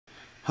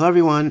Hello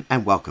everyone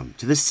and welcome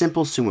to the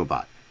simple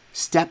SumoBot.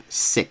 Step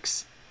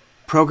 6,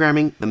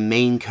 programming the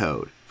main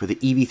code for the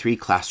EV3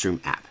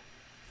 Classroom app.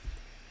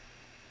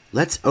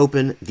 Let's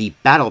open the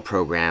battle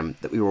program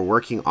that we were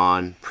working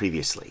on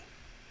previously.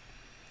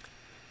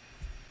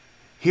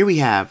 Here we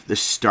have the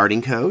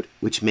starting code,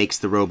 which makes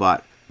the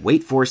robot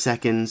wait 4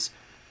 seconds,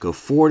 go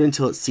forward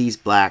until it sees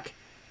black,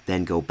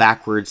 then go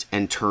backwards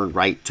and turn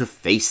right to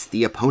face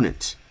the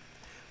opponent.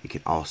 We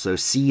can also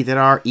see that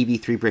our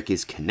EV3 brick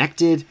is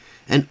connected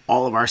and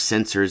all of our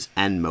sensors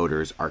and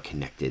motors are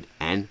connected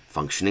and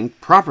functioning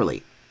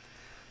properly.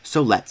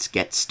 So let's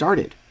get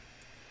started.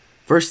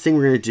 First thing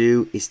we're going to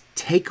do is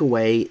take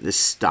away the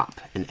stop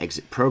and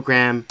exit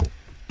program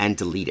and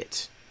delete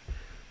it.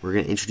 We're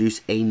going to introduce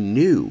a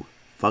new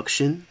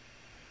function.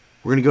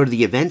 We're going to go to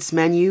the events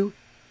menu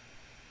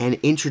and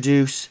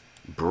introduce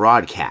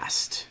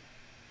broadcast.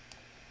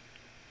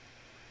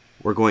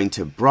 We're going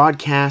to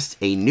broadcast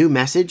a new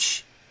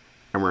message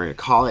and we're going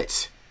to call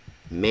it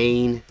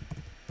main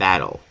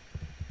battle.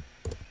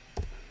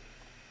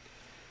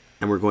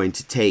 And we're going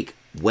to take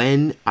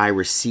when I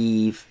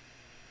receive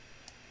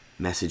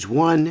message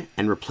 1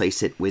 and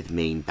replace it with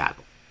main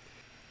battle.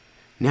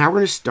 Now we're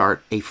going to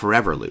start a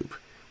forever loop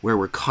where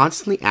we're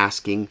constantly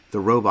asking the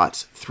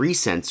robot's 3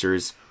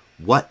 sensors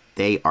what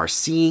they are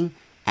seeing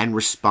and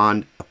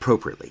respond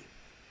appropriately.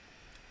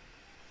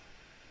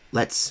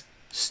 Let's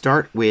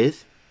start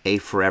with a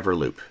forever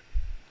loop.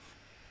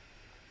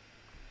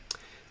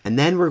 And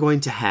then we're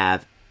going to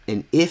have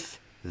an if,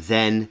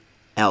 then,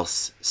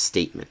 else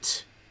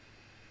statement.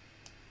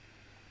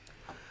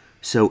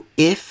 So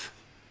if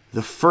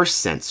the first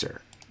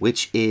sensor,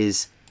 which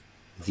is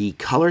the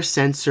color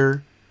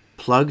sensor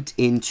plugged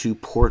into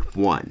port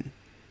 1,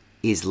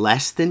 is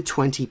less than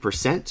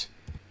 20%,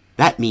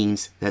 that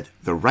means that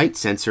the right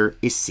sensor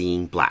is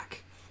seeing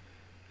black.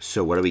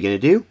 So what are we going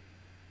to do?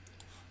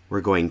 We're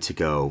going to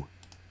go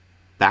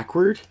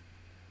backward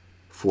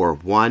for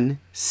 1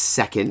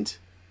 second.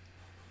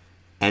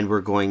 And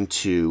we're going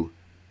to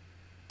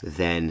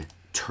then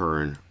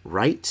turn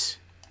right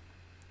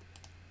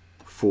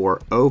for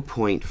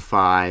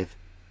 0.5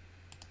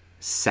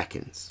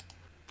 seconds.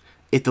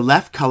 If the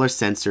left color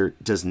sensor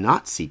does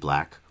not see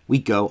black, we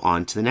go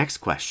on to the next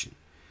question.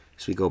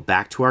 So we go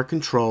back to our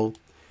control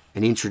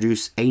and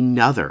introduce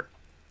another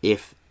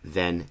if,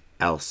 then,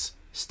 else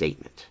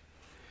statement.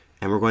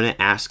 And we're going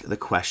to ask the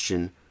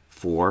question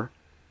for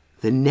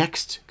the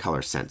next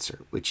color sensor,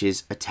 which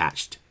is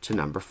attached to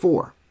number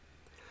 4.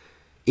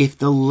 If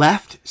the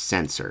left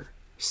sensor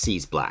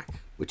sees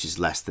black, which is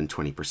less than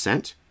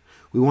 20%,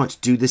 we want to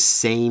do the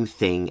same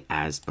thing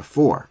as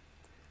before.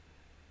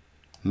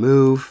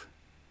 Move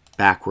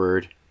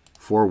backward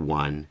for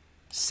 1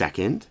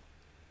 second,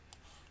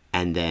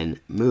 and then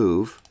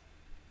move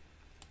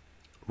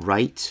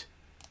right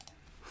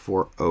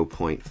for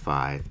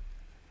 0.5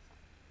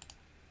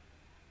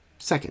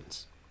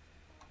 seconds.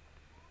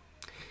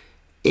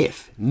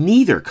 If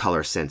neither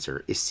color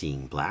sensor is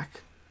seeing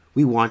black,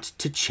 we want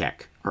to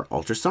check our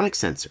ultrasonic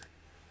sensor.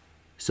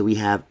 So we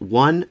have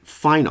one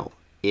final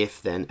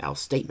if then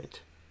else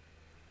statement.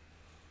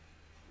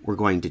 We're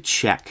going to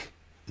check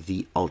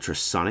the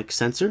ultrasonic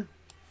sensor,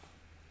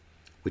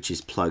 which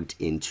is plugged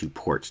into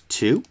port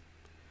 2,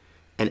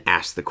 and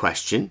ask the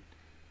question,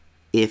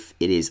 if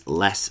it is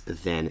less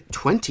than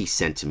 20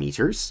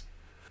 centimeters,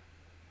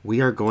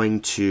 we are going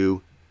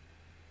to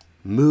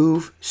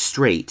move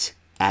straight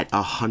at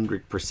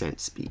 100%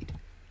 speed.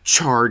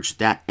 Charge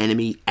that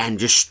enemy and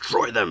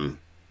destroy them.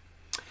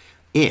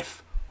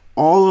 If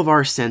all of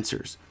our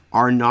sensors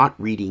are not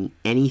reading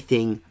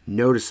anything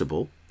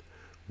noticeable,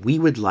 we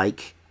would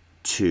like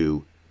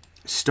to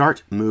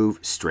start move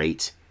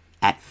straight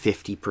at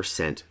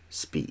 50%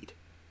 speed.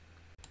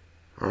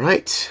 All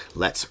right,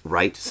 let's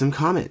write some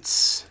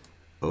comments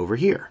over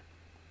here.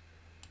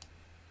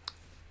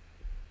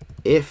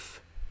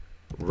 If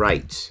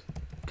right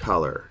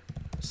color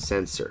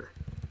sensor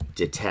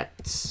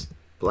detects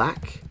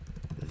black,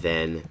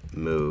 then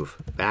move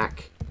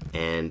back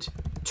and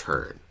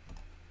turn.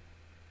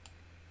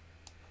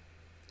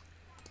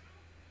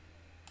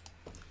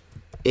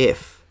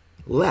 If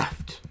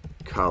left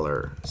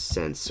color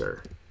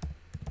sensor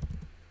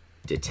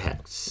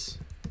detects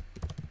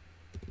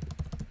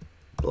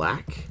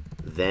black,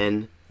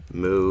 then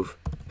move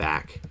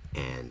back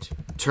and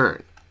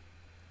turn.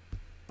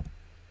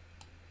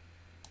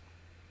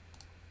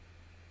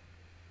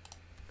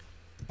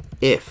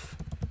 If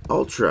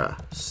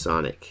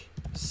ultrasonic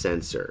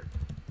sensor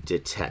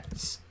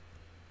detects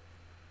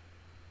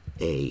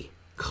a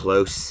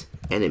close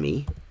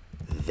enemy,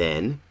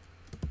 then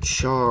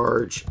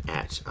charge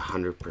at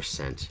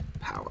 100%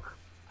 power.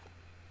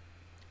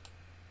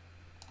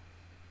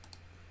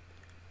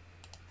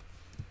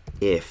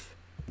 If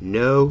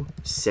no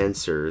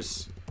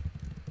sensors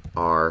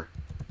are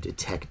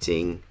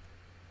detecting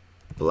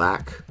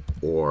black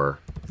or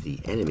the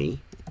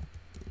enemy,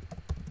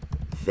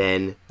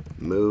 then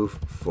move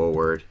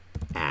forward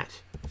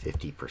at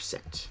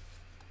 50%.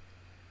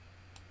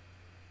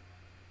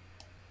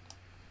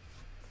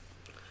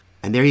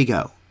 And there you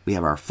go. we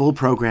have our full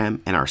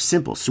program, and our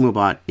simple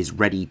SumoBot is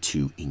ready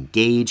to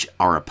engage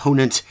our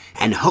opponent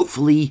and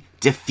hopefully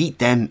defeat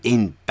them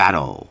in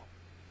battle.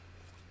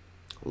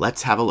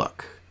 Let's have a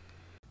look.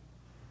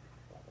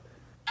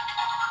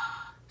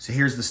 So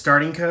here's the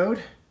starting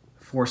code,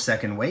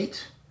 4-second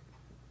wait.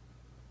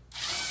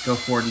 Go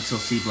forward until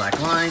see black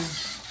line,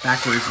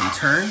 backwards and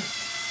turn.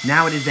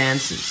 Now it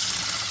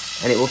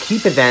advances, and it will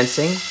keep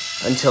advancing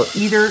until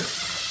either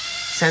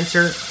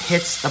sensor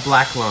hits a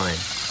black line.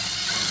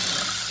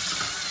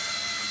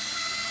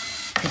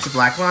 Hits a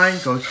black line,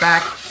 goes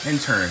back and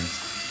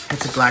turns.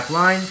 Hits a black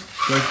line,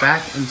 goes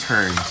back and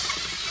turns.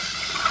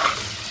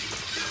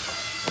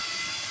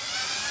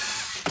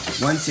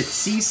 Once it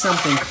sees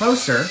something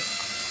closer,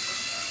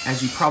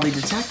 as you probably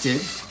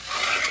detected,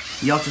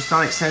 the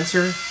ultrasonic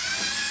sensor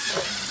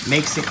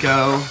makes it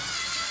go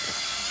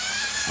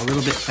a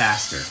little bit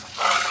faster.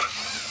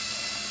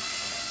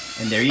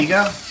 And there you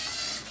go.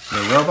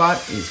 Your robot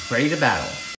is ready to battle.